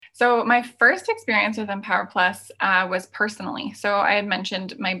So my first experience with Empower Plus was personally. So I had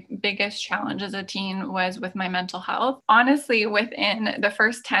mentioned my biggest challenge as a teen was with my mental health. Honestly, within the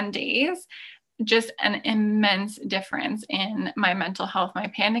first 10 days, just an immense difference in my mental health.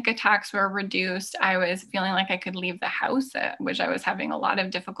 My panic attacks were reduced. I was feeling like I could leave the house, which I was having a lot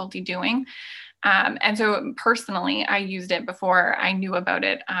of difficulty doing. And so personally, I used it before I knew about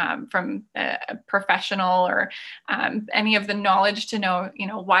it from a professional or any of the knowledge to know,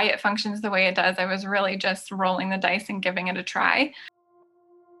 why it functions the way it does. I was really just rolling the dice and giving it a try.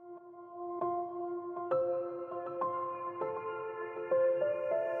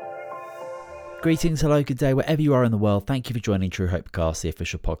 Greetings, hello, good day, wherever you are in the world. Thank you for joining True Hope Cast, the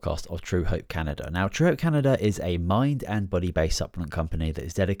official podcast of True Hope Canada. Now, True Hope Canada is a mind and body-based supplement company that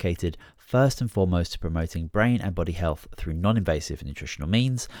is dedicated first and foremost to promoting brain and body health through non-invasive nutritional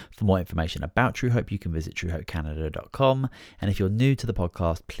means. For more information about True Hope, you can visit truehopecanada.com. And if you're new to the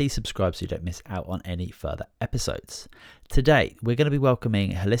podcast, please subscribe so you don't miss out on any further episodes. Today, we're going to be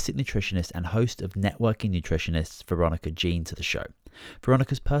welcoming holistic nutritionist and host of Networking Nutritionists, Veronica Jean, to the show.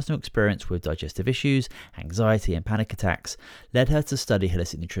 Veronica's personal experience with digestive issues, anxiety, and panic attacks led her to study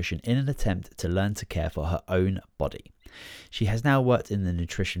holistic nutrition in an attempt to learn to care for her own body. She has now worked in the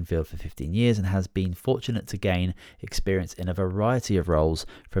nutrition field for 15 years and has been fortunate to gain experience in a variety of roles,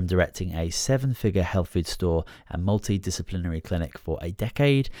 from directing a 7-figure health food store and multidisciplinary clinic for a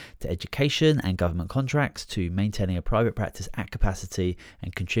decade, to education and government contracts, to maintaining a private practice at capacity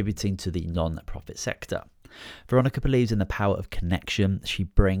and contributing to the non-profit sector. Veronica believes in the power of connection. She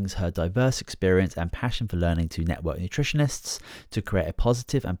brings her diverse experience and passion for learning to network nutritionists to create a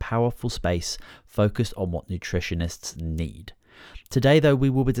positive and powerful space focused on what nutritionists need. Today, though, we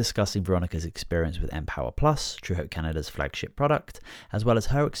will be discussing Veronica's experience with Empower Plus, True Hope Canada's flagship product, as well as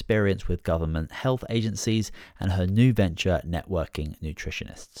her experience with government health agencies and her new venture, Networking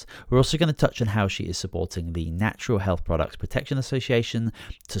Nutritionists. We're also going to touch on how she is supporting the Natural Health Products Protection Association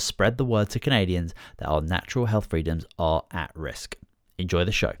to spread the word to Canadians that our natural health freedoms are at risk. Enjoy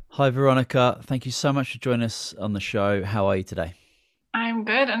the show. Hi, Veronica. Thank you so much for joining us on the show. How are you today? I'm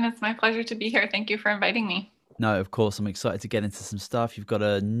good, and it's my pleasure to be here. Thank you for inviting me. No, of course, I'm excited to get into some stuff. You've got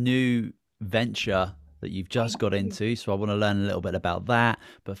a new venture that you've just got into, so I want to learn a little bit about that.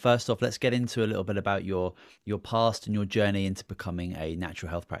 But first off, let's get into a little bit about your past and your journey into becoming a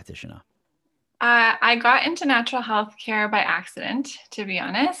natural health practitioner. I got into natural health care by accident, to be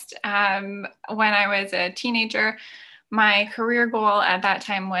honest. When I was a teenager, my career goal at that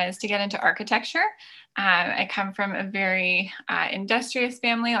time was to get into architecture. I come from a very industrious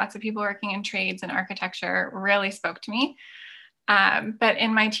family. Lots of people working in trades, and architecture really spoke to me. But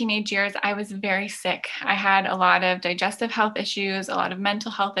in my teenage years, I was very sick. I had a lot of digestive health issues, a lot of mental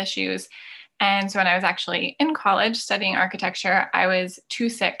health issues. And so when I was actually in college studying architecture, I was too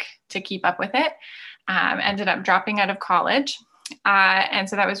sick to keep up with it. Ended up dropping out of college. And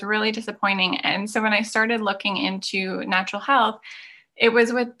so that was really disappointing. And so when I started looking into natural health, it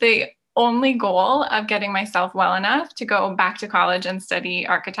was with the only goal of getting myself well enough to go back to college and study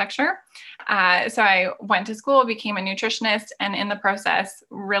architecture. So I went to school, became a nutritionist, and in the process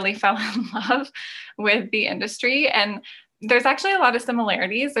really fell in love with the industry. And there's actually a lot of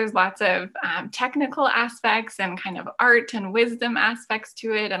similarities. There's lots of technical aspects and kind of art and wisdom aspects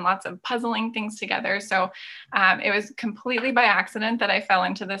to it, and lots of puzzling things together. So it was completely by accident that I fell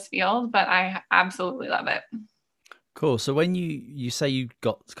into this field, but I absolutely love it. Cool. So when you say you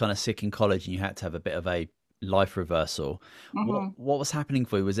got kind of sick in college and you had to have a bit of a life reversal, what was happening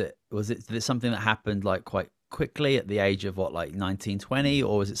for you? Was it something that happened like quite quickly at the age of like 19, 20,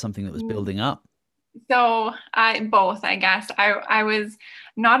 or was it something that was building up? So both, I guess. I was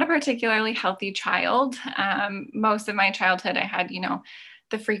not a particularly healthy child. Most of my childhood, I had,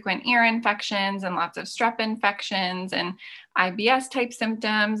 the frequent ear infections and lots of strep infections and IBS type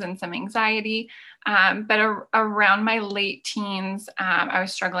symptoms and some anxiety. But around my late teens, I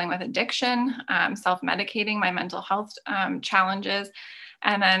was struggling with addiction, self-medicating my mental health challenges.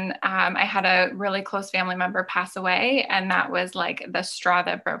 And then I had a really close family member pass away, and that was like the straw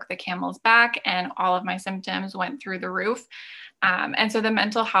that broke the camel's back, and all of my symptoms went through the roof. And so the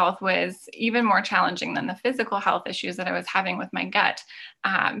mental health was even more challenging than the physical health issues that I was having with my gut,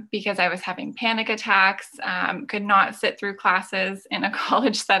 because I was having panic attacks, could not sit through classes in a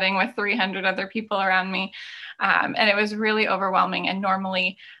college setting with 300 other people around me. And it was really overwhelming. And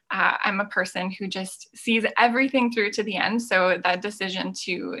normally I'm a person who just sees everything through to the end. So that decision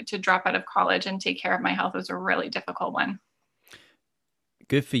to drop out of college and take care of my health was a really difficult one.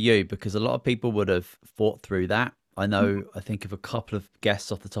 Good for you, because a lot of people would have fought through that. I think of a couple of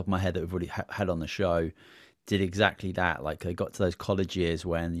guests off the top of my head that we've already had on the show did exactly that. Like they got to those college years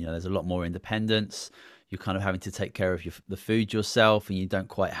when, there's a lot more independence. You're kind of having to take care of the food yourself, and you don't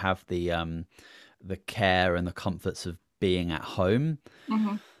quite have the care and the comforts of being at home.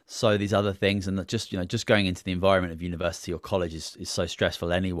 Hmm. So these other things, and that just going into the environment of university or college is so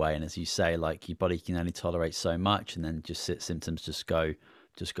stressful anyway. And as you say, like your body can only tolerate so much, and then just symptoms just go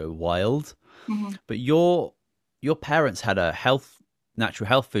wild. Hmm. But your parents had a natural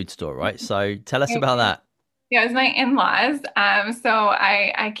health food store, right? So tell us about that. Yeah, it was my in-laws. So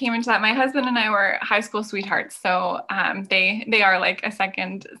I came into that. My husband and I were high school sweethearts, so they are like a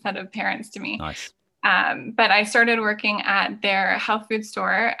second set of parents to me. Nice. But I started working at their health food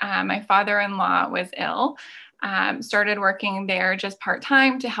store. My father-in-law was ill. Started working there just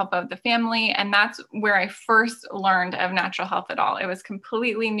part-time to help out the family, and that's where I first learned of natural health at all. It was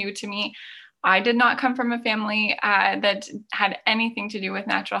completely new to me. I did not come from a family that had anything to do with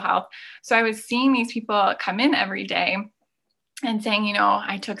natural health. So I was seeing these people come in every day and saying,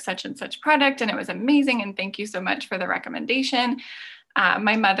 I took such and such product and it was amazing. And thank you so much for the recommendation.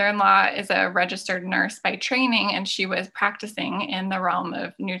 My mother in law is a registered nurse by training, and she was practicing in the realm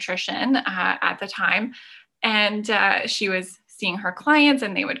of nutrition at the time. And she was seeing her clients,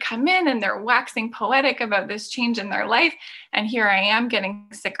 and they would come in and they're waxing poetic about this change in their life. And here I am getting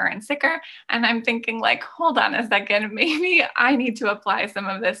sicker and sicker. And I'm thinking, like, hold on a second, maybe I need to apply some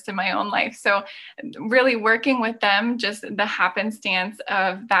of this to my own life. So, really working with them, just the happenstance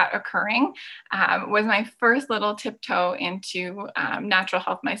of that occurring was my first little tiptoe into natural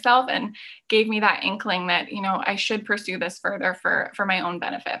health myself, and gave me that inkling that, I should pursue this further for my own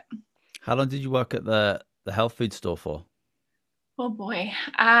benefit. How long did you work at the health food store for? Oh boy.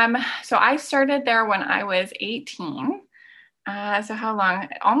 So I started there when I was 18. So how long?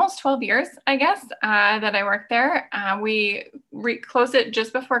 Almost 12 years, I guess, that I worked there. We closed it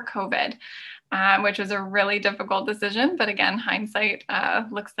just before COVID, which was a really difficult decision. But again, hindsight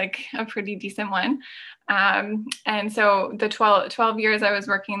looks like a pretty decent one. And so the 12 years I was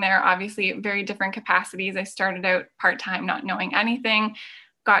working there, obviously very different capacities. I started out part-time, not knowing anything,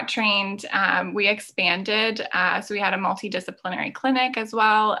 got trained. We expanded. So we had a multidisciplinary clinic as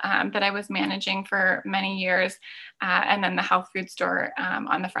well that I was managing for many years. And then the health food store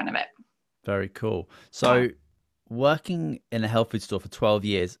on the front of it. Very cool. So working in a health food store for 12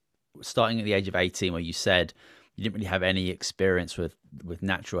 years, starting at the age of 18, where you said you didn't really have any experience with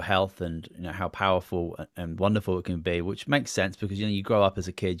natural health and how powerful and wonderful it can be, which makes sense because you grow up as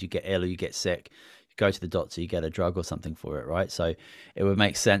a kid, you get ill or you get sick, you go to the doctor, you get a drug or something for it, right? So it would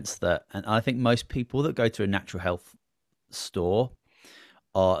make sense that, and I think most people that go to a natural health store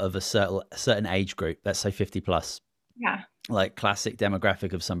are of a certain age group, let's say 50 plus, Yeah. like classic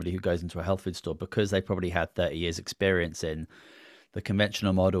demographic of somebody who goes into a health food store because they probably had 30 years experience in the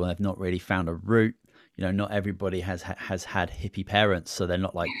conventional model and they've not really found a route. Not everybody has had hippie parents, so they're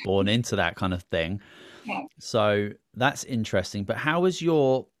not like born into that kind of thing. Yeah. So that's interesting. But how has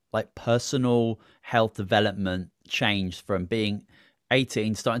your like personal health development changed from being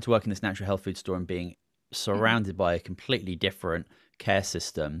 18, starting to work in this natural health food store and being Mhm. surrounded by a completely different care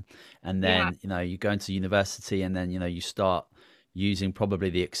system, and Yeah. then you go into university, and then you start using probably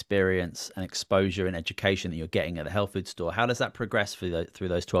the experience and exposure and education that you're getting at the health food store. How does that progress through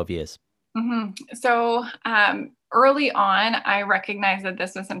those 12 years? So early on, I recognized that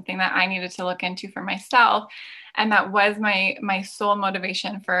this was something that I needed to look into for myself, and that was my sole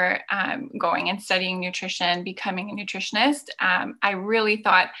motivation for going and studying nutrition, becoming a nutritionist. I really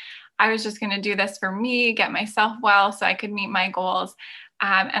thought I was just going to do this for me, get myself well, so I could meet my goals.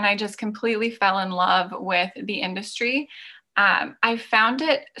 And I just completely fell in love with the industry. I found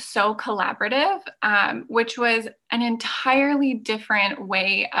it so collaborative, which was an entirely different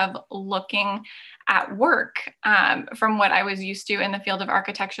way of looking at work from what I was used to in the field of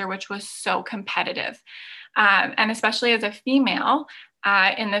architecture, which was so competitive. And especially as a female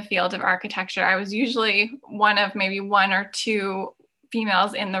in the field of architecture, I was usually one of maybe one or two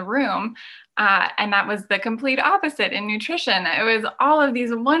females in the room. And that was the complete opposite in nutrition. It was all of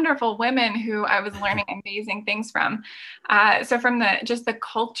these wonderful women who I was learning amazing things from. So from the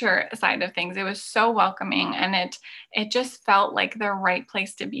culture side of things, it was so welcoming, and it just felt like the right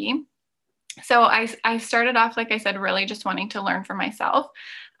place to be. So I started off, like I said, really just wanting to learn for myself.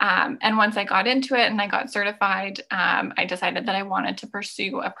 And once I got into it and I got certified, I decided that I wanted to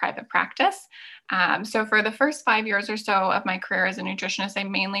pursue a private practice. So for the first 5 years or so of my career as a nutritionist, I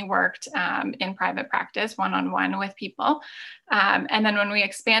mainly worked in private practice, one-on-one with people. And then when we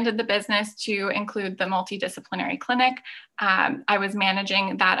expanded the business to include the multidisciplinary clinic, I was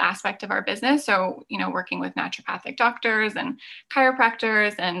managing that aspect of our business. So, working with naturopathic doctors and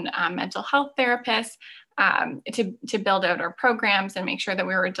chiropractors and mental health therapists. to build out our programs and make sure that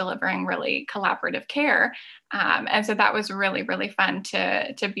we were delivering really collaborative care. And so that was really, really fun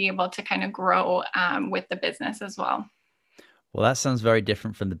to be able to kind of grow with the business as well. Well, that sounds very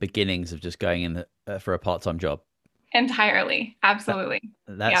different from the beginnings of just going in for a part-time job. Entirely. That, Absolutely.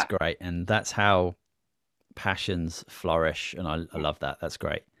 that's Yeah. great. And that's how passions flourish. And I love that. That's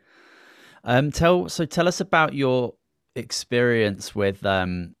great. Tell us about your experience with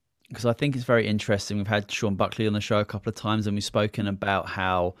because I think it's very interesting. We've had Sean Buckley on the show a couple of times, and we've spoken about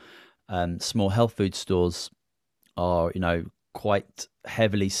how small health food stores are, quite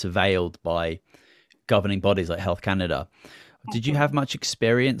heavily surveilled by governing bodies like Health Canada. Did you have much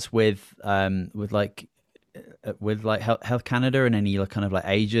experience with Health Canada and any kind of like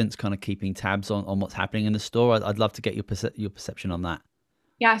agents kind of keeping tabs on what's happening in the store? I'd love to get your perception on that.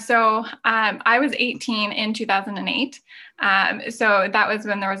 Yeah, so I was 18 in 2008. So that was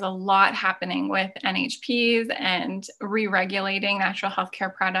when there was a lot happening with NHPs and re-regulating natural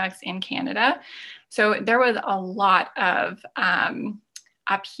healthcare products in Canada. So there was a lot of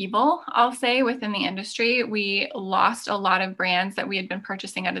upheaval, I'll say, within the industry. We lost a lot of brands that we had been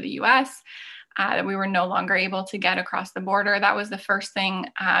purchasing out of the US. That we were no longer able to get across the border. That was the first thing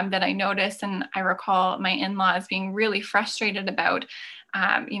that I noticed. And I recall my in-laws being really frustrated about,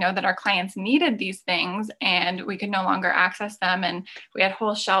 that our clients needed these things and we could no longer access them. And we had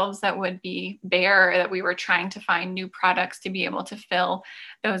whole shelves that would be bare, that we were trying to find new products to be able to fill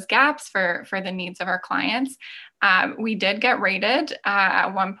those gaps for the needs of our clients. We did get raided at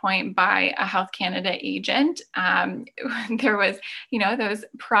one point by a Health Canada agent. There was, those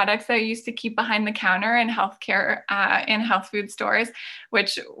products that I used to keep behind the counter in healthcare, in health food stores,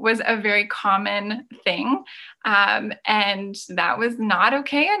 which was a very common thing. And that was not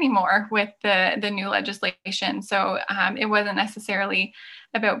okay anymore with the new legislation. So it wasn't necessarily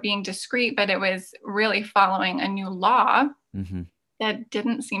about being discreet, but it was really following a new law. Mm-hmm. That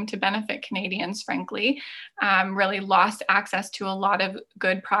didn't seem to benefit Canadians, frankly, really lost access to a lot of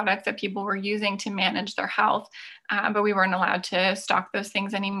good products that people were using to manage their health. But we weren't allowed to stock those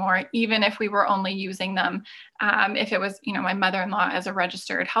things anymore, even if we were only using them. If it was, my mother-in-law as a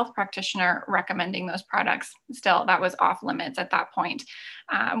registered health practitioner recommending those products, still that was off limits at that point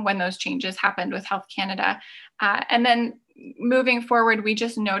when those changes happened with Health Canada. And then moving forward, we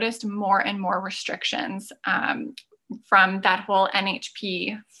just noticed more and more restrictions from that whole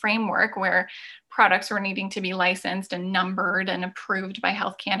NHP framework where products were needing to be licensed and numbered and approved by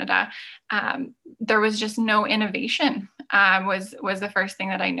Health Canada. There was just no innovation was the first thing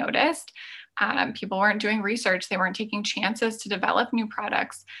that I noticed. People weren't doing research. They weren't taking chances to develop new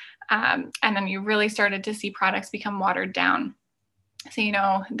products. And then you really started to see products become watered down.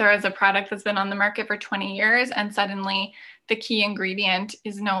 So, there is a product that's been on the market for 20 years and suddenly the key ingredient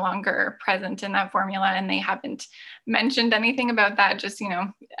is no longer present in that formula and they haven't mentioned anything about that, just,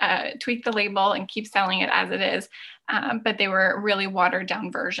 tweak the label and keep selling it as it is. But they were really watered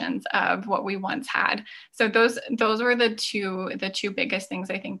down versions of what we once had. So those were the two biggest things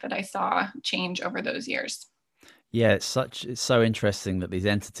I think that I saw change over those years. Yeah, it's so interesting that these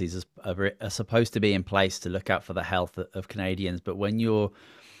entities are supposed to be in place to look out for the health of Canadians, but when you're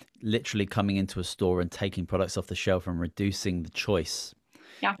literally coming into a store and taking products off the shelf and reducing the choice,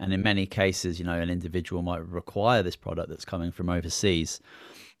 yeah, and in many cases, an individual might require this product that's coming from overseas,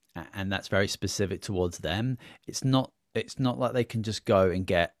 and that's very specific towards them. It's not like they can just go and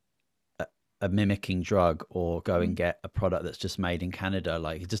get a mimicking drug or go and get a product that's just made in Canada.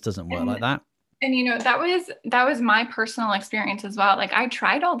 Like, it just doesn't work like that. And that was my personal experience as well. Like, I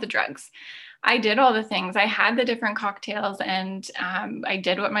tried all the drugs. I did all the things. I had the different cocktails and I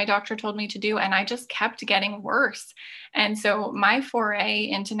did what my doctor told me to do. And I just kept getting worse. And so my foray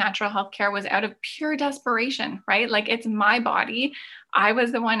into natural healthcare was out of pure desperation, right? Like, it's my body. I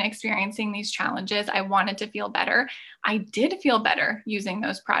was the one experiencing these challenges. I wanted to feel better. I did feel better using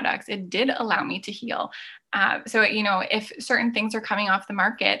those products. It did allow me to heal. So, if certain things are coming off the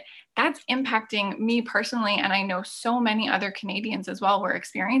market, that's impacting me personally. And I know so many other Canadians as well were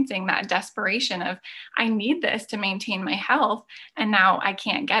experiencing that desperation of, I need this to maintain my health. And now I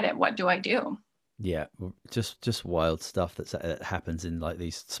can't get it. What do I do? Yeah, just wild stuff that happens in like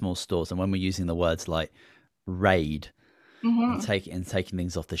these small stores. And when we're using the words like raid, mm-hmm. and taking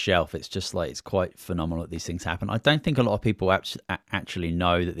things off the shelf, it's just like, it's quite phenomenal that these things happen. I don't think a lot of people actually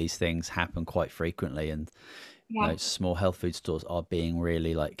know that these things happen quite frequently, and small health food stores are being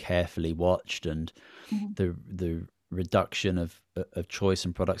really like carefully watched, and mm-hmm. the reduction of choice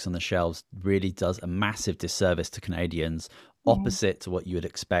and products on the shelves really does a massive disservice to Canadians, opposite to what you would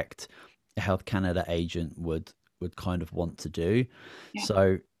expect a Health Canada agent would kind of want to do. Yeah.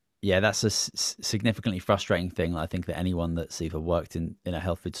 So Yeah, that's a significantly frustrating thing. I think that anyone that's either worked in a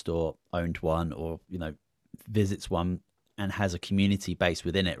health food store, owned one, or visits one and has a community base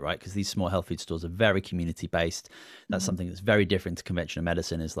within it, right? Because these small health food stores are very community based. That's Mhm. something that's very different to conventional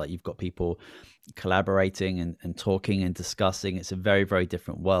medicine. Is like you've got people collaborating and talking and discussing. It's a very, very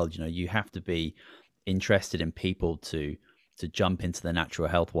different world. You have to be interested in people to jump into the natural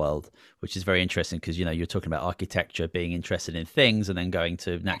health world, which is very interesting because you're talking about architecture being interested in things, and then going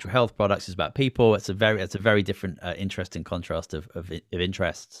to natural health products is about people. It's a very different, interesting contrast of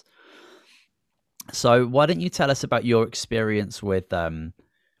interests. So why don't you tell us about your experience with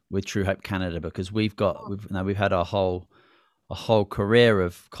True Hope Canada? Because we've had a whole career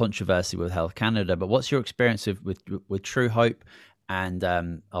of controversy with Health Canada, but what's your experience with True Hope and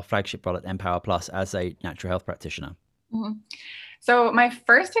our flagship product Empower Plus as a natural health practitioner? Mhm. So my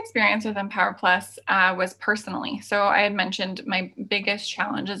first experience with Empower Plus was personally. So I had mentioned my biggest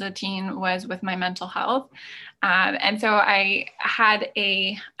challenge as a teen was with my mental health, and so I had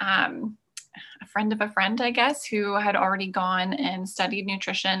a friend of a friend, I guess, who had already gone and studied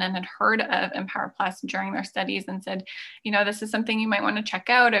nutrition and had heard of Empower Plus during their studies and said, this is something you might want to check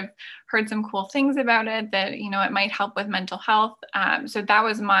out. I've heard some cool things about it that, it might help with mental health. So that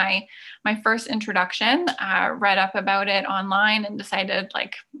was my first introduction. Read up about it online and decided,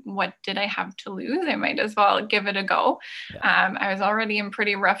 like, what did I have to lose? I might as well give it a go. Yeah. I was already in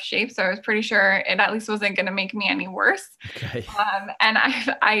pretty rough shape, so I was pretty sure it at least wasn't going to make me any worse. Okay. And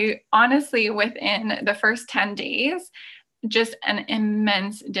I honestly, within the first 10 days, just an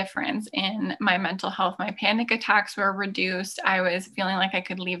immense difference in my mental health. My panic attacks were reduced. I was feeling like I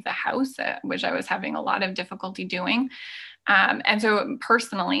could leave the house, which I was having a lot of difficulty doing. And so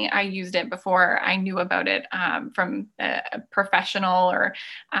personally, I used it before I knew about it from a professional or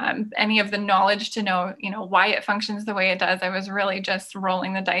any of the knowledge to know, why it functions the way it does. I was really just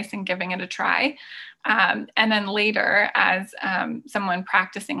rolling the dice and giving it a try. And then later, as someone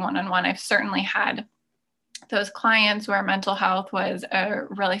practicing one-on-one, I've certainly had those clients where mental health was a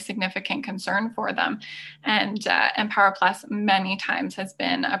really significant concern for them. And Empower Plus many times has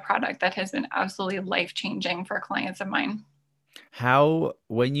been a product that has been absolutely life-changing for clients of mine. How,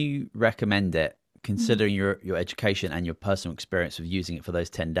 when you recommend it, Mhm. considering your education and your personal experience of using it for those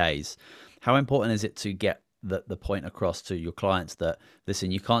 10 days, how important is it to get the point across to your clients that,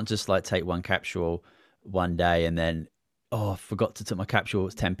 listen, you can't just like take one capsule one day and then, oh, I forgot to take my capsule,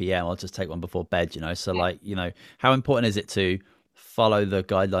 it's 10 p.m. I'll just take one before bed. So like, how important is it to follow the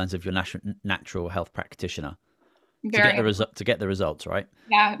guidelines of your natural health practitioner to get Very the results, right?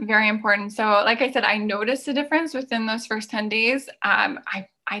 Yeah, very important. So, like I said, I noticed a difference within those first 10 days.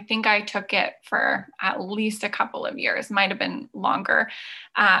 I think I took it for at least a couple of years, might have been longer,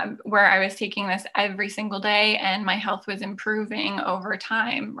 where I was taking this every single day and my health was improving over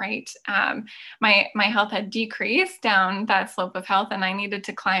time, right? My health had decreased down that slope of health and I needed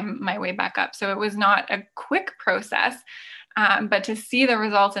to climb my way back up. So, it was not a quick process. But to see the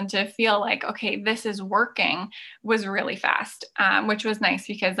results and to feel like, okay, this is working was really fast, which was nice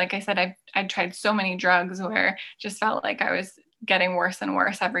because, like I said, I'd tried so many drugs where it just felt like I was getting worse and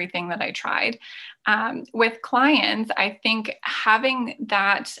worse everything that I tried. With clients, I think having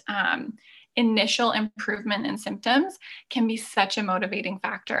that initial improvement in symptoms can be such a motivating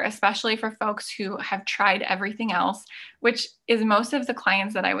factor, especially for folks who have tried everything else, which is most of the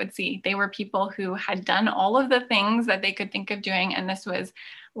clients that I would see. They were people who had done all of the things that they could think of doing, and this was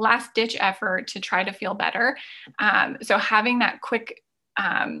last ditch effort to try to feel better. So having that quick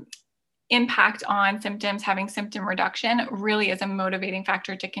impact on symptoms, having symptom reduction really is a motivating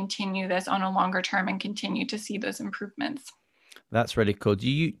factor to continue this on a longer term and continue to see those improvements. That's really cool. Do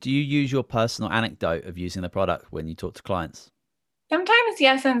you use your personal anecdote of using the product when you talk to clients? Sometimes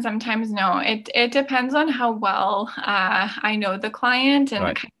yes, and sometimes no. It depends on how well I know the client and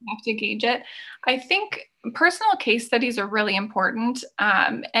Right. kind of have to gauge it. I think personal case studies are really important,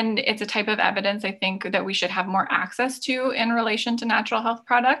 and it's a type of evidence I think that we should have more access to in relation to natural health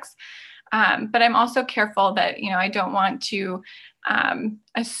products. But I'm also careful that, I don't want to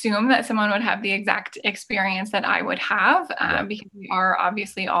assume that someone would have the exact experience that I would have Yeah. because we are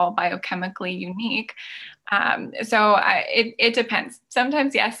obviously all biochemically unique. It depends.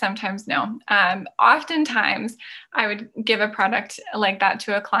 Sometimes yes, sometimes no. Oftentimes, I would give a product like that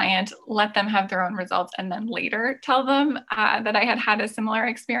to a client, let them have their own results, and then later tell them that I had had a similar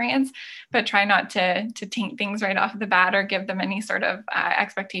experience, but try not to taint things right off the bat or give them any sort of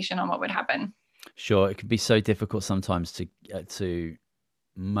expectation on what would happen. Sure. It can be so difficult sometimes to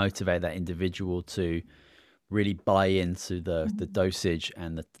motivate that individual to really buy into the Mhm. dosage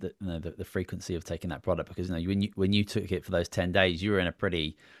and the frequency of taking that product, because when you took it for those 10 days, you were in a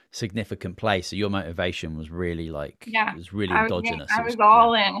pretty significant place, so your motivation was really like, Yeah, it was really endogenous. I It was, was yeah,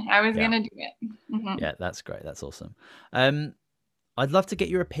 all in. I was yeah, gonna do it. Mhm. yeah. That's great. That's awesome. um I'd love to get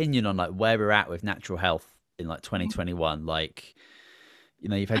your opinion on like where we're at with natural health in like 2021. Like,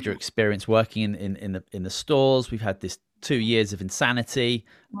 you've had your experience working in the stores. We've had this 2 years of insanity.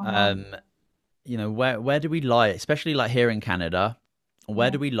 Mhm. um where do we lie, especially like here in Canada?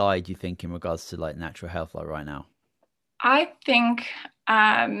 Where do we lie, do you think, in regards to like natural health, like right now? I think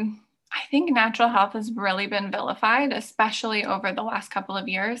I think natural health has really been vilified, especially over the last couple of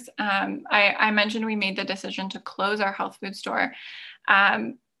years. I mentioned we made the decision to close our health food store.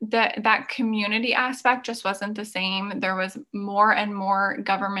 That community aspect just wasn't the same. There was more and more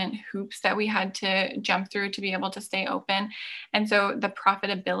government hoops that we had to jump through to be able to stay open, and so the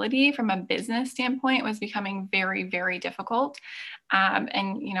profitability from a business standpoint was becoming very, very difficult.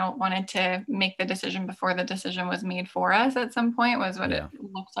 And wanted to make the decision before the decision was made for us at some point, was what it Yeah,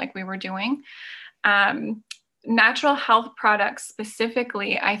 looked like we were doing. um, Natural health products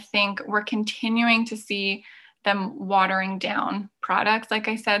specifically, I think we're continuing to see them watering down products, like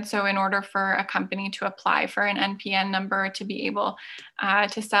I said. So, in order for a company to apply for an NPN number to be able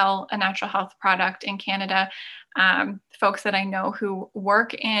to sell a natural health product in Canada, folks that I know who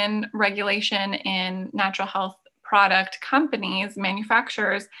work in regulation in natural health product companies,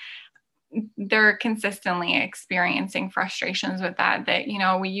 manufacturers, they're consistently experiencing frustrations with that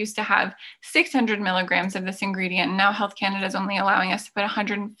we used to have 600 milligrams of this ingredient, and now Health Canada is only allowing us to put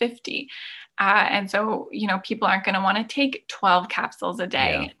 150. And so people aren't going to want to take 12 capsules a yeah,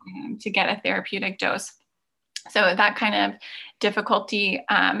 day to get a therapeutic dose. So that kind of difficulty.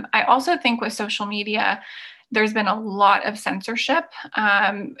 I also think with social media, there's been a lot of censorship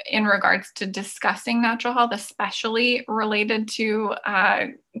in regards to discussing natural health, especially related to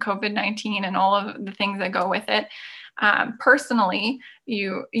COVID-19 and all of the things that go with it. Personally,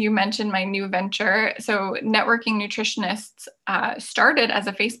 you mentioned my new venture. So, Networking Nutritionists started as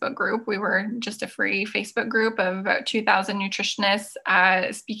a Facebook group. We were just a free Facebook group of about 2,000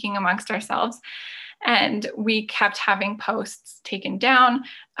 nutritionists speaking amongst ourselves. And we kept having posts taken down,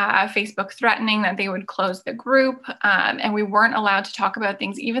 Facebook threatening that they would close the group. And we weren't allowed to talk about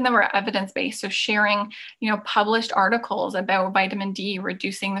things, even though we're evidence based. So sharing, published articles about vitamin D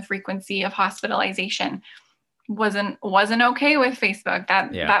reducing the frequency of hospitalization wasn't okay with Facebook.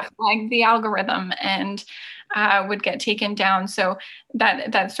 yeah. That flagged the algorithm and would get taken down. So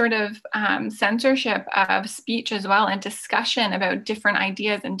that sort of censorship of speech as well, and discussion about different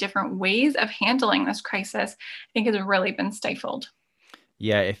ideas and different ways of handling this crisis, I think has really been stifled.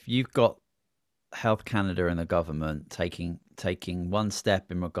 Yeah, if you've got Health Canada and the government taking one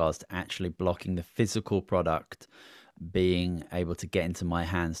step in regards to actually blocking the physical product being able to get into my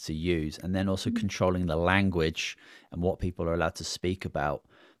hands to use, and then also controlling the language and what people are allowed to speak about,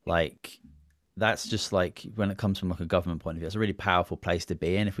 like, that's just like, when it comes from like a government point of view, it's a really powerful place to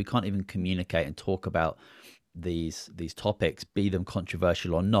be in. If we can't even communicate and talk about these topics, be them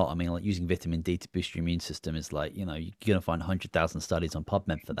controversial or not. I mean, like using vitamin D to boost your immune system is like, you're gonna find 100,000 studies on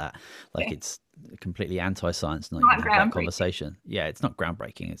PubMed for that. Like, Okay. it's completely anti-science not even Not have that groundbreaking. conversation. Yeah, it's not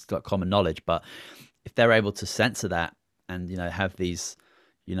groundbreaking. It's got common knowledge, but if they're able to censor that and have these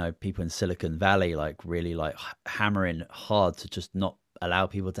people in Silicon Valley like really like hammering hard to just not allow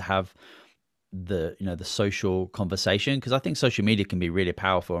people to have the social conversation, because I think social media can be really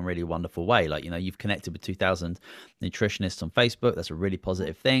powerful and really wonderful way. Like, you've connected with 2,000 nutritionists on Facebook. That's a really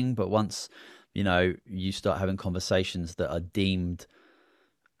positive thing. But once you start having conversations that are deemed,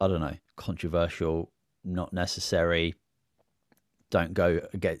 I don't know, controversial, not necessary, don't go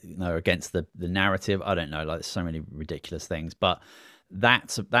against the narrative, I don't know, like, there's so many ridiculous things. But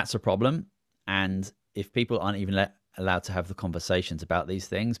that's a problem. And if people aren't even allowed to have the conversations about these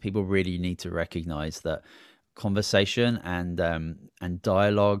things, people really need to recognize that conversation and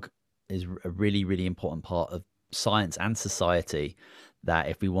dialogue is a really, really important part of science and society. That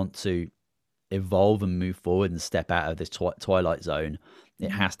if we want to evolve and move forward and step out of this twilight zone,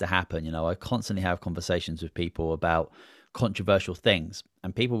 it has to happen. I constantly have conversations with people about controversial things,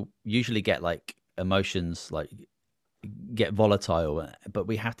 and people usually get like emotions, like get volatile, but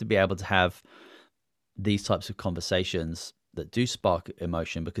we have to be able to have these types of conversations that do spark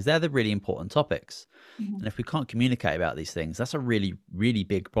emotion, because they're the really important topics. Mhm. And if we can't communicate about these things, that's a really, really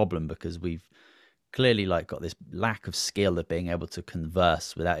big problem, because we've clearly like got this lack of skill of being able to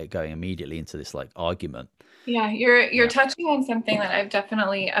converse without it going immediately into this like argument. Yeah, you're Yeah. touching on something that I've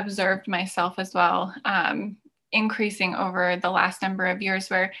definitely observed myself as well. increasing over the last number of years,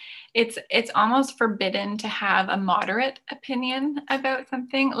 where it's almost forbidden to have a moderate opinion about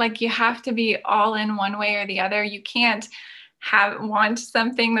something. Like, you have to be all in one way or the other. You can't want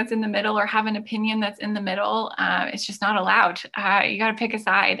something that's in the middle or have an opinion that's in the middle. It's just not allowed. You got to pick a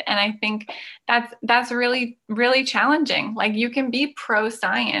side. And I think that's really, really challenging. Like, you can be pro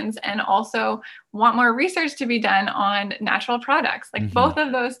science and also want more research to be done on natural products. Like, both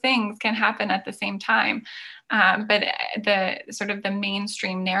of those things can happen at the same time. But the sort of the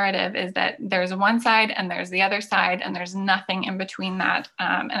mainstream narrative is that there's one side and there's the other side, and there's nothing in between that.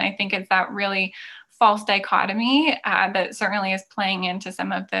 And I think it's that really false dichotomy that certainly is playing into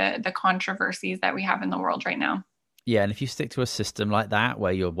some of the controversies that we have in the world right now. Yeah, and if you stick to a system like that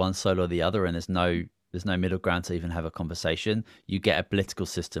where you're one side or the other, and there's no middle ground to even have a conversation, you get a political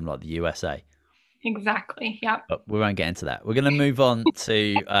system like the USA. Exactly. Yeah. But we won't get into that. We're going to move on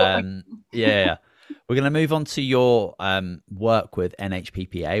to yeah. We're going to move on to your work with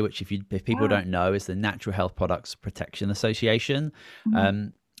NHPPA, which, if people don't know, is the Natural Health Products Protection Association.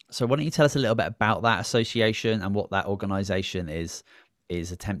 So why don't you tell us a little bit about that association and what that organization is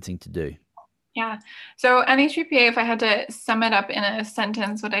attempting to do? Yeah. So NHPPA, if I had to sum it up in a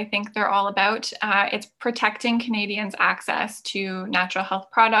sentence, what I think they're all about, it's protecting Canadians' access to natural health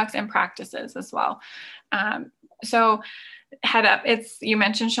products and practices as well. So head up, you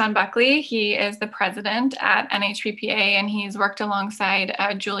mentioned Sean Buckley. He is the president at NHPPA, and he's worked alongside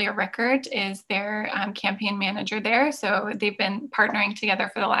Julia Rickard, is their campaign manager there. So they've been partnering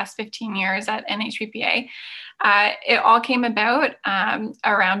together for the last 15 years at NHPPA. It all came about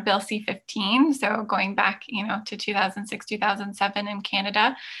around Bill C-15, so going back, to 2006, 2007 in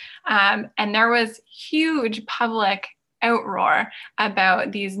Canada. And there was huge public outroar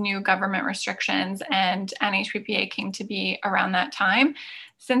about these new government restrictions, and NHPPA came to be around that time.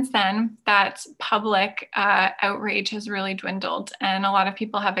 Since then, that public outrage has really dwindled, and a lot of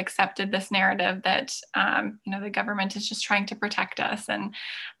people have accepted this narrative that the government is just trying to protect us, and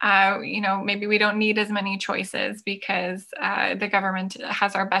maybe we don't need as many choices because the government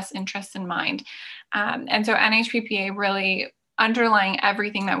has our best interests in mind. And so NHPPA really, underlying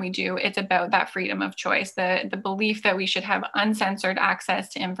everything that we do, it's about that freedom of choice, the belief that we should have uncensored access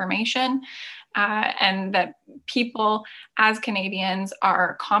to information, and that people as Canadians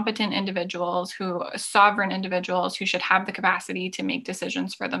are competent individuals, sovereign individuals who should have the capacity to make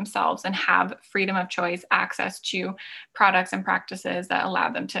decisions for themselves and have freedom of choice, access to products and practices that allow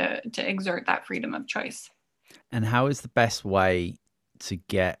them to exert that freedom of choice. And how is the best way to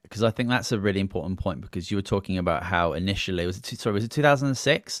get, because I think that's a really important point, because you were talking about how initially, was it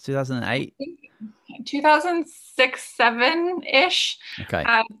 2006, 2008? 2006, 7-ish. Okay,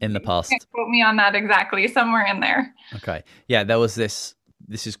 in the past. Can't quote me on that exactly, somewhere in there. Okay, yeah, there was this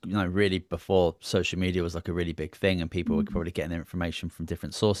is really before social media was like a really big thing, and people were probably getting their information from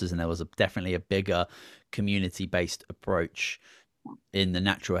different sources, and there was definitely a bigger community-based approach in the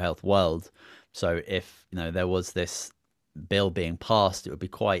natural health world. So if there was this bill being passed, it would be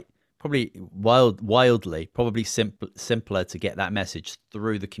wildly simpler to get that message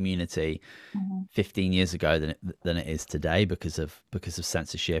through the community 15 years ago than it is today, because of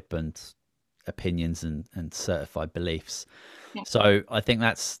censorship and opinions and certified beliefs. Yeah. So I think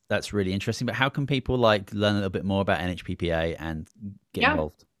that's really interesting. But how can people learn a little bit more about NHPPA and get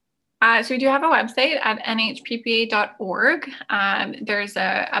involved? So we do have a website at nhppa.org. There's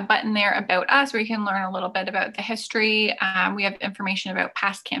a button there about us where you can learn a little bit about the history. We have information about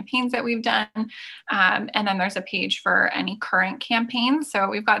past campaigns that we've done. And then there's a page for any current campaigns. So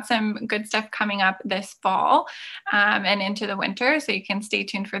we've got some good stuff coming up this fall and into the winter. So you can stay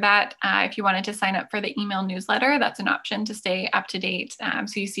tuned for that. If you wanted to sign up for the email newsletter, that's an option to stay up to date.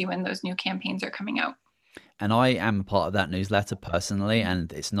 So you see when those new campaigns are coming out. And I am part of that newsletter personally,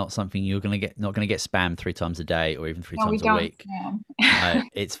 and it's not something you're not going to get spammed 3 times a day or even 3 times a week.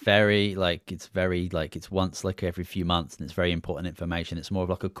 It's very it's once every few months, and it's very important information. It's more of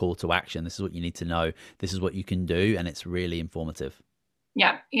like a call to action. This is what you need to know. This is what you can do, and it's really informative.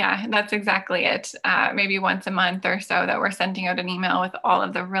 Yeah, that's exactly it. Maybe once a month or so that we're sending out an email with all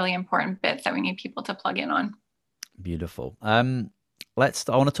of the really important bits that we need people to plug in on. Beautiful. I want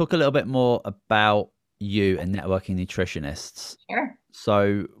to talk a little bit more about you and networking nutritionists. Sure.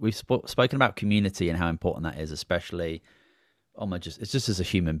 So we've spoken about community and how important that is, especially it's just as a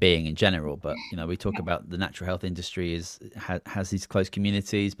human being in general. But we talk about the natural health industry has these close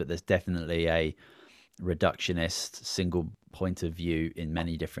communities, but there's definitely a reductionist single point of view in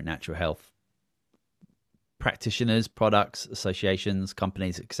many different natural health practitioners, products, associations,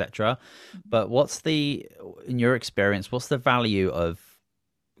 companies, etc. But in your experience, what's the value of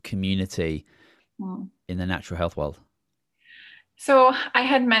community Mm. in the natural health world? So I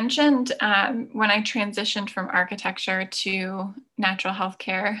had mentioned when I transitioned from architecture to natural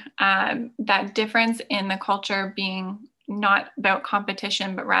healthcare, that difference in the culture being not about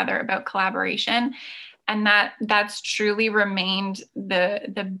competition, but rather about collaboration. And that's truly remained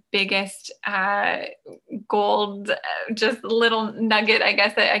the biggest gold, just little nugget, I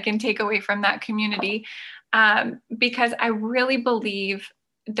guess, that I can take away from that community, because I really believe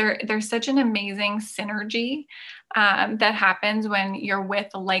there's such an amazing synergy that happens when you're with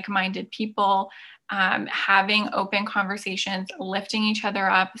like-minded people, having open conversations, lifting each other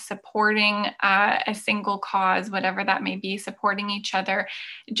up, supporting a single cause, whatever that may be, supporting each other.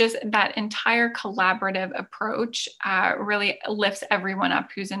 Just that entire collaborative approach really lifts everyone up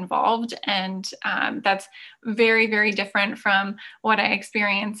who's involved. And that's very, very different from what I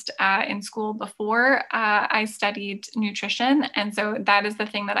experienced in school before I studied nutrition. And so that is the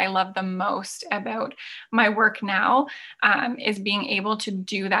thing that I love the most about my work now, is being able to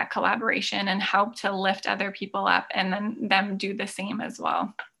do that collaboration and help to lift other people up and then them do the same as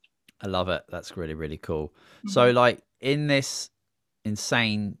well. I love it. That's really, really cool. So, Mhm. like, in this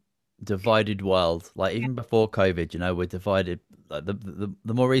insane divided world, like even before COVID, we're divided. Like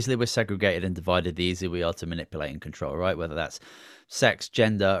the more easily we're segregated and divided, the easier we are to manipulate and control, right? Whether that's sex,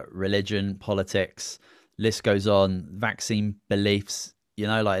 gender, religion, politics, list goes on, vaccine beliefs,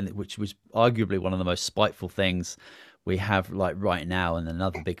 like, which was arguably one of the most spiteful things we have, like, right now. And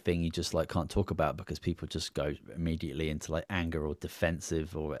another big thing you just, like, can't talk about because people just go immediately into, like, anger or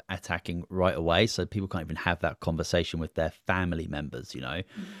defensive or attacking right away, so people can't even have that conversation with their family members.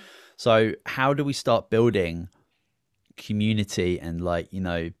 So how do we start building community and, like,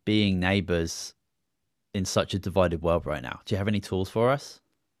 being neighbors in such a divided world right now? Do you have any tools for us?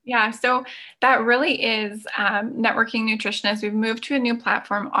 Yeah, so that really is Networking Nutritionist. We've moved to a new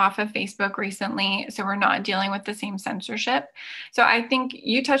platform off of Facebook recently, so we're not dealing with the same censorship. So I think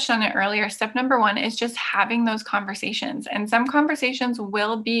you touched on it earlier. Step number one is just having those conversations. And some conversations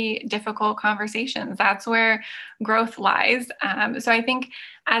will be difficult conversations. That's where growth lies. So I think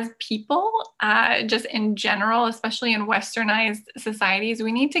as people, just in general, especially in westernized societies,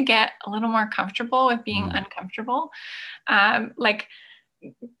 we need to get a little more comfortable with being Mm. uncomfortable. Like,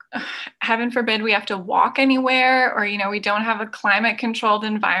 heaven forbid we have to walk anywhere, or we don't have a climate controlled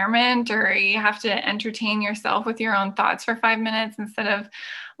environment, or you have to entertain yourself with your own thoughts for 5 minutes instead of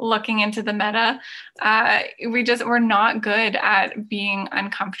looking into the meta. We're not good at being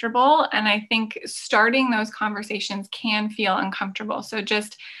uncomfortable, and I think starting those conversations can feel uncomfortable. So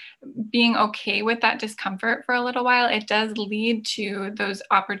just being okay with that discomfort for a little while, it does lead to those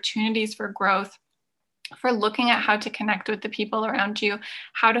opportunities for growth, for looking at how to connect with the people around you,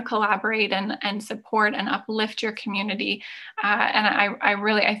 how to collaborate and support and uplift your community. And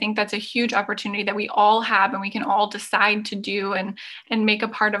I think that's a huge opportunity that we all have, and we can all decide to do and make a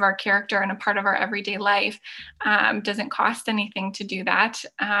part of our character and a part of our everyday life. Doesn't cost anything to do that,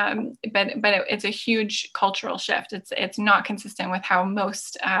 but it's a huge cultural shift. It's not consistent with how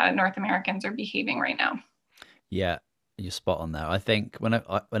most North Americans are behaving right now. Yeah, you're spot on there. I think when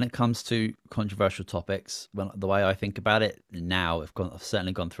it comes to controversial topics, the way I think about it now, I've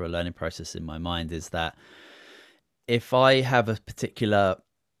certainly gone through a learning process in my mind, is that if I have a particular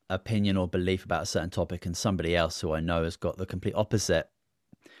opinion or belief about a certain topic and somebody else who I know has got the complete opposite,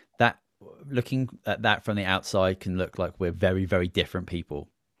 that looking at that from the outside can look like we're very, very different people,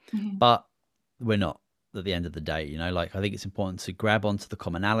 Mhm. but we're not at the end of the day. Like, I think it's important to grab onto the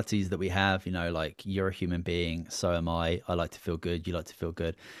commonalities that we have. Like, you're a human being, so am I like to feel good, you like to feel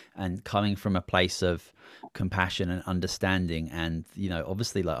good, and coming from a place of compassion and understanding. And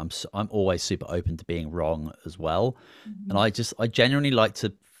obviously, like, I'm always super open to being wrong as well. And Mhm. I genuinely like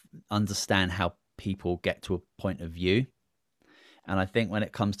to understand how people get to a point of view. And I think when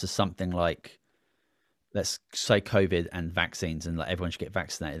it comes to something like, let's say, COVID and vaccines, and like everyone should get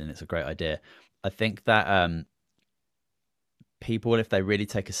vaccinated and it's a great idea, I think that people, if they really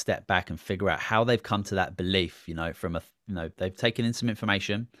take a step back and figure out how they've come to that belief, from they've taken in some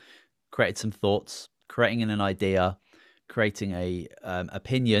information, created some thoughts, creating an idea, creating a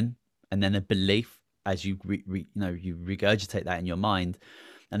opinion, and then a belief. As you you regurgitate that in your mind,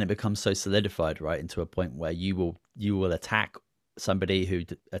 and it becomes so solidified, right, into a point where you will attack somebody who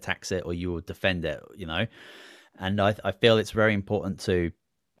attacks it, or you will defend it. And I feel it's very important to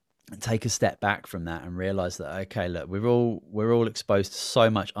take a step back from that and realize that, okay, look, we're all exposed to so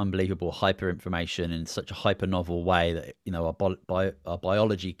much unbelievable hyper information in such a hyper novel way that our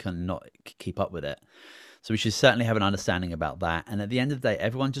biology cannot keep up with it. So we should certainly have an understanding about that. And at the end of the day,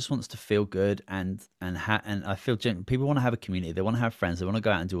 everyone just wants to feel good, and I feel people want to have a community. They want to have friends. They want to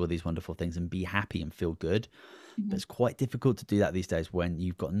go out and do all these wonderful things and be happy and feel good. But Mhm. it's quite difficult to do that these days when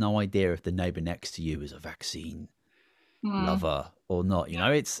you've got no idea if the neighbor next to you is a vaccine Mm. lover or not.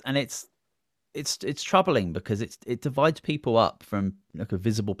 It's troubling because it divides people up from like a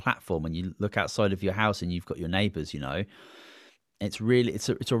visible platform. When you look outside of your house and you've got your neighbors, it's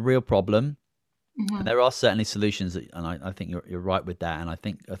a real problem. And Mhm. there are certainly solutions, and I think you're right with that. And I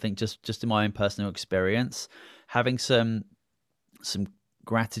think just in my own personal experience, having some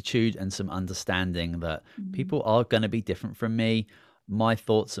gratitude and some understanding that Mhm. people are going to be different from me, my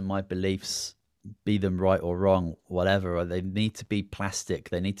thoughts and my beliefs, be them right or wrong, whatever, they need to be plastic,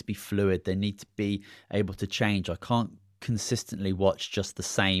 they need to be fluid, they need to be able to change. I can't consistently watch just the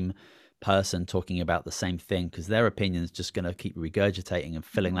same person talking about the same thing, because their opinion is just going to keep regurgitating and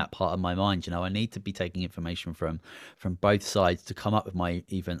filling Mhm. that part of my mind. I need to be taking information from both sides to come up with my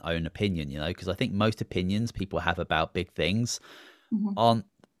even own opinion, because I think most opinions people have about big things Mhm. aren't,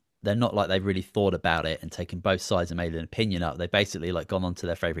 they're not like they've really thought about it and taken both sides and made an opinion up. They basically like gone onto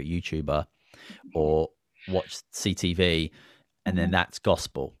their favorite YouTuber or watched CTV, and then Mhm. that's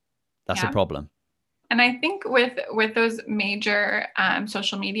gospel. That's a Yeah. problem. And I think with those major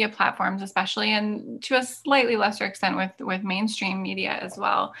social media platforms, especially, and to a slightly lesser extent with mainstream media as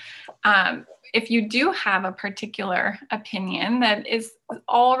well, if you do have a particular opinion that is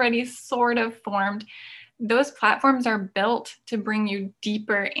already sort of formed, those platforms are built to bring you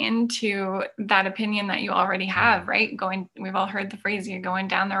deeper into that opinion that you already have, right? We've all heard the phrase, you're going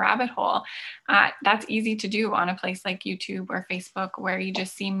down the rabbit hole. That's easy to do on a place like YouTube or Facebook, where you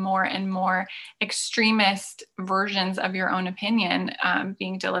just see more and more extremist versions of your own opinion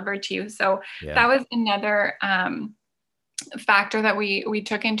being delivered to you. So Yeah. that was another factor that we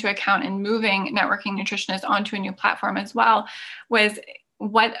took into account in moving networking nutritionists onto a new platform as well, was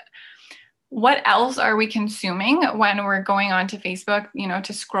what what else are we consuming when we're going onto Facebook,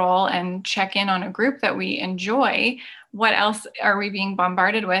 to scroll and check in on a group that we enjoy? What else are we being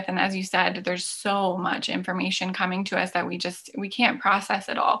bombarded with? And as you said, there's so much information coming to us that we can't process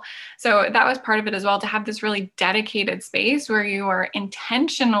it all. So that was part of it as well, to have this really dedicated space where you are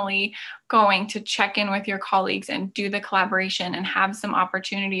intentionally going to check in with your colleagues and do the collaboration and have some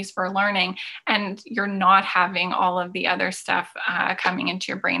opportunities for learning, and you're not having all of the other stuff coming into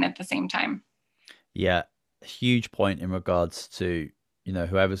your brain at the same time. Yeah. Huge point in regards to,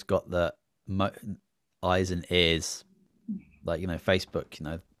 whoever's got the mo- eyes and ears, like,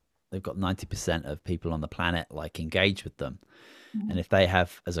 Facebook, they've got 90% of people on the planet like engage with them. And Mhm. if they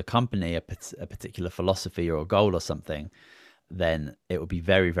have, as a company, a particular philosophy or a goal or something, then it would be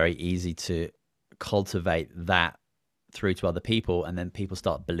very, very easy to cultivate that through to other people, and then people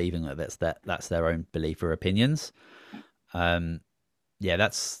start believing that that's their own belief or opinions. Um, yeah,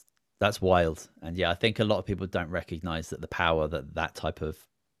 that's wild, and yeah, I think a lot of people don't recognize that the power that type of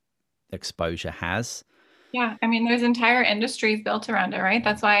exposure has. Yeah, I mean, there's entire industries built around it, right?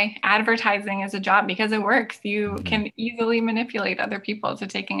 That's why advertising is a job, because it works. You Hmm. can easily manipulate other people to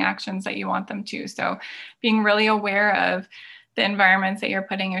taking actions that you want them to. So, being really aware of the environments that you're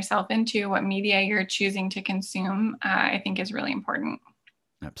putting yourself into, what media you're choosing to consume, I think is really important.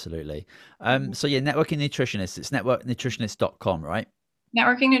 Absolutely. So yeah, networking nutritionist. It's networknutritionist.com, right?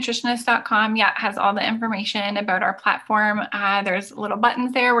 Networkingnutritionist.com, yeah, has all the information about our platform. There's little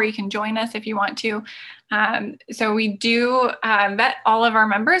buttons there where you can join us if you want to. So we do vet all of our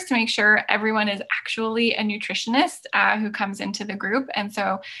members to make sure everyone is actually a nutritionist who comes into the group. And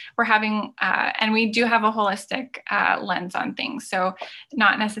so and we do have a holistic lens on things. So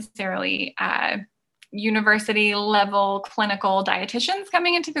not necessarily university level clinical dietitians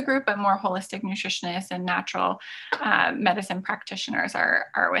coming into the group, but more holistic nutritionists and natural medicine practitioners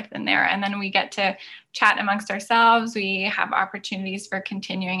are within there. And then we get to chat amongst ourselves. We have opportunities for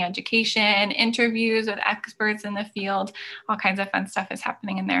continuing education, interviews with experts in the field. All kinds of fun stuff is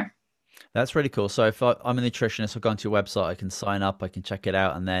happening in there. That's really cool. So if I'm a nutritionist, I'll go onto your website, I can sign up, I can check it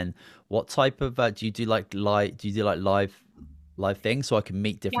out, and then what type of do you do like live things so I can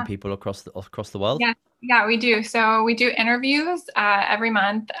meet different Yeah. people across the world? Yeah, yeah, we do. So we do interviews every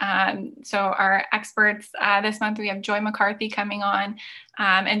month. So our experts this month, we have Joy McCarthy coming on.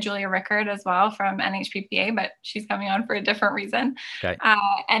 and Julia Rickard as well from NHPPA, but she's coming on for a different reason. Okay.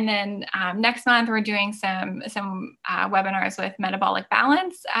 And then next month, we're doing some webinars with Metabolic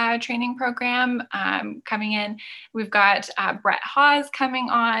Balance training program coming in. We've got Brett Hawes coming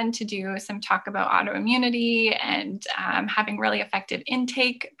on to do some talk about autoimmunity and having really effective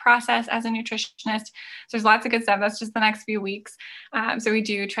intake process as a nutritionist. So there's lots of good stuff. That's just the next few weeks. So we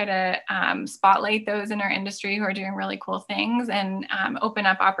do try to spotlight those in our industry who are doing really cool things and open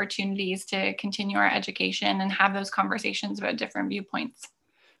up opportunities to continue our education and have those conversations about different viewpoints.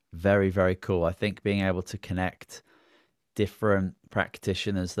 Very, very cool. I think being able to connect different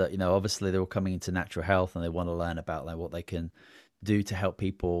practitioners that, obviously they're all coming into natural health and they want to learn about like what they can do to help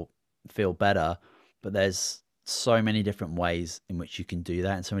people feel better. But there's so many different ways in which you can do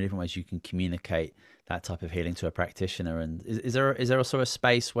that and so many different ways you can communicate that type of healing to a practitioner. And is there also a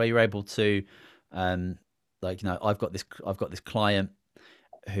space where you're able to, I've got this client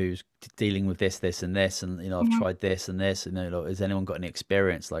who's dealing with this and this, and I've tried this and this, and has anyone got any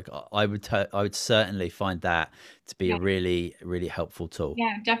experience? Like I would certainly find that to be a really, really helpful tool.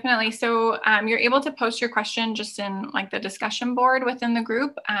 Yeah, definitely. So you're able to post your question just in like the discussion board within the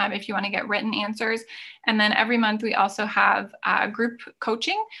group if you want to get written answers. And then every month we also have group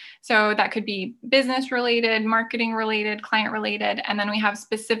coaching. So that could be business related, marketing related, client related. And then we have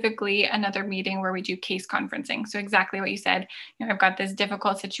specifically another meeting where we do case conferencing. So exactly what you said, I've got this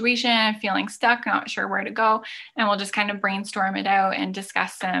difficult situation, feeling stuck, not sure where to go. And we'll just kind of brainstorm it out and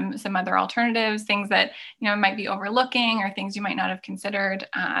discuss some other alternatives, things that, might be overlooking or things you might not have considered.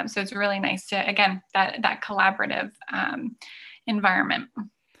 So it's really nice to, again, that collaborative environment.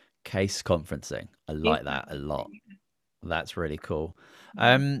 Case conferencing. I like that a lot. That's really cool.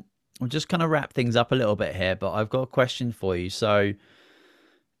 We'll just kind of wrap things up a little bit here, but I've got a question for you. So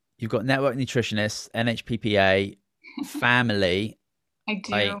you've got network nutritionists, NHPPA, family. I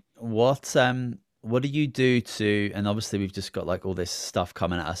do. Like, what do you do to, and obviously we've just got like all this stuff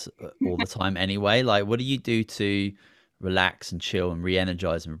coming at us all the time anyway, like what do you do to relax and chill and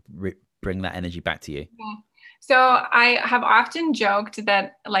re-energize and bring that energy back to you? Yeah. So I have often joked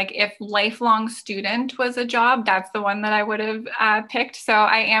that like if lifelong student was a job, that's the one that I would have picked. So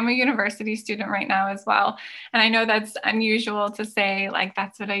I am a university student right now as well. And I know that's unusual to say like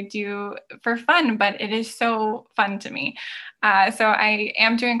that's what I do for fun, but it is so fun to me. So I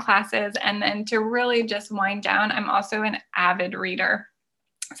am doing classes, and then to really just wind down, I'm also an avid reader.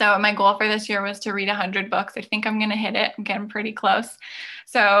 So my goal for this year was to read 100 books. I think I'm going to hit it. I'm getting pretty close.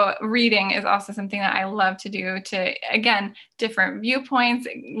 So reading is also something that I love to do to, again, different viewpoints,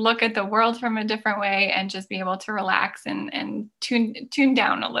 look at the world from a different way, and just be able to relax and tune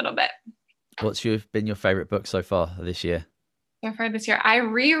down a little bit. What's been your favorite book so far this year? So far this year, I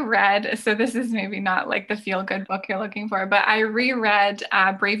reread, so this is maybe not like the feel-good book you're looking for, but I reread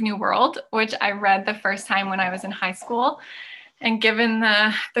Brave New World, which I read the first time when I was in high school. And given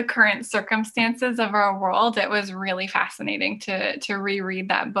the current circumstances of our world, it was really fascinating to reread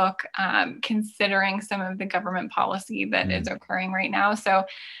that book, considering some of the government policy that is occurring right now. So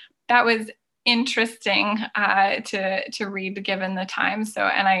that was interesting to read given the time. So,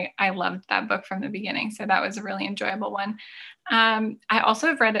 and I loved that book from the beginning. So that was a really enjoyable one. I also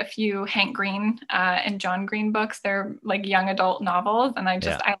have read a few Hank Green and John Green books. They're like young adult novels, and I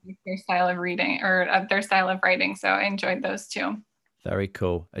like their style of reading or their style of writing. So I enjoyed those too. Very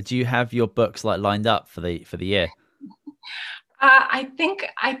cool. Do you have your books like lined up for the year? I think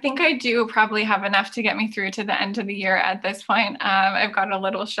I do probably have enough to get me through to the end of the year at this point. I've got a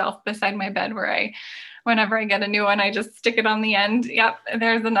little shelf beside my bed where whenever I get a new one, I just stick it on the end. Yep,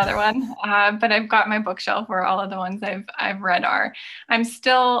 there's another one. But I've got my bookshelf where all of the ones I've read are. I'm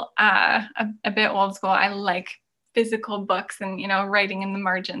still a bit old school. I like physical books and, writing in the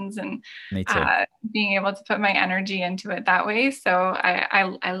margins and being able to put my energy into it that way. So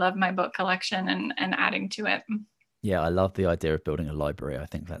I love my book collection and adding to it. Yeah, I love the idea of building a library. I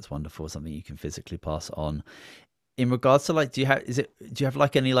think that's wonderful, something you can physically pass on. In regards to like, do you have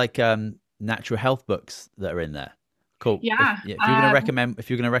like any like natural health books that are in there? Cool. Yeah. If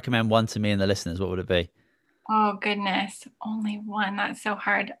you're gonna recommend one to me and the listeners, what would it be? Oh goodness, only one. That's so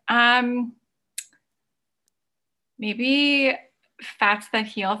hard. Maybe Fats That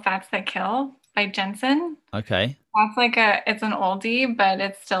Heal, Fats That Kill by Jensen. Okay. That's it's an oldie, but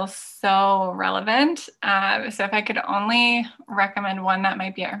it's still so relevant. So if I could only recommend one, that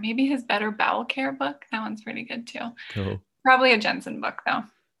might be, or maybe his Better Bowel Care book. That one's pretty good too. Cool. Probably a Jensen book though.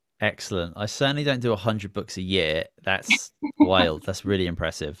 Excellent. I certainly don't do 100 books a year. That's wild. That's really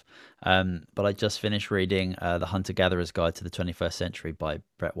impressive. But I just finished reading The Hunter-Gatherer's Guide to the 21st Century by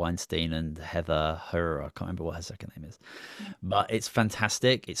Brett Weinstein and Heather Herr. I can't remember what her second name is. But it's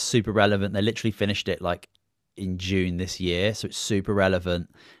fantastic. It's super relevant. They literally finished it like in June this year. So it's super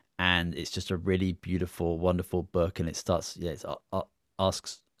relevant. And it's just a really beautiful, wonderful book. And it starts, yeah,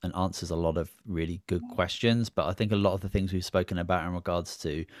 asks and answers a lot of really good questions. But I think a lot of the things we've spoken about in regards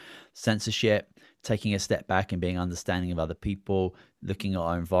to censorship, taking a step back and being understanding of other people, looking at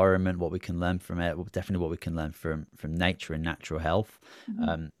our environment, what we can learn from it, well, definitely what we can learn from nature and natural health.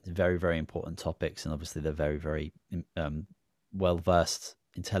 Very, very important topics. And obviously they're very, very well versed,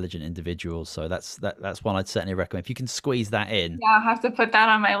 intelligent individuals. So that's one I'd certainly recommend. If you can squeeze that in, Yeah, I'll have to put that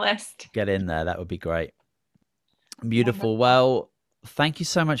on my list. get in there. That would be great. Beautiful. Well, thank you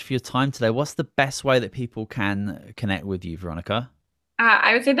so much for your time today. What's the best way that people can connect with you, Veronica?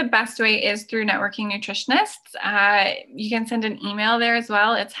 I would say the best way is through Networking Nutritionists. You can send an email there as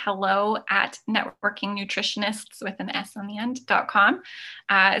well. It's hello@networkingnutritionists with an S on the end.com.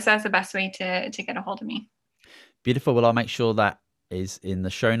 So that's the best way to get a hold of me. Beautiful. Well, I'll make sure that is in the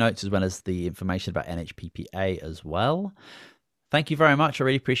show notes as well as the information about NHPPA as well. Thank you very much. I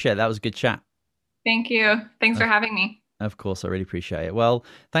really appreciate it. That was a good chat. Thank you. Thanks for having me. Of course, I really appreciate it. Well,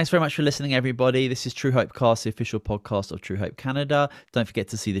 thanks very much for listening, everybody. This is True Hope Cast, the official podcast of True Hope Canada. Don't forget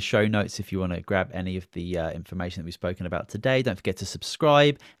to see the show notes if you want to grab any of the information that we've spoken about today. Don't forget to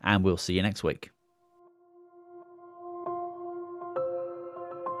subscribe, and we'll see you next week.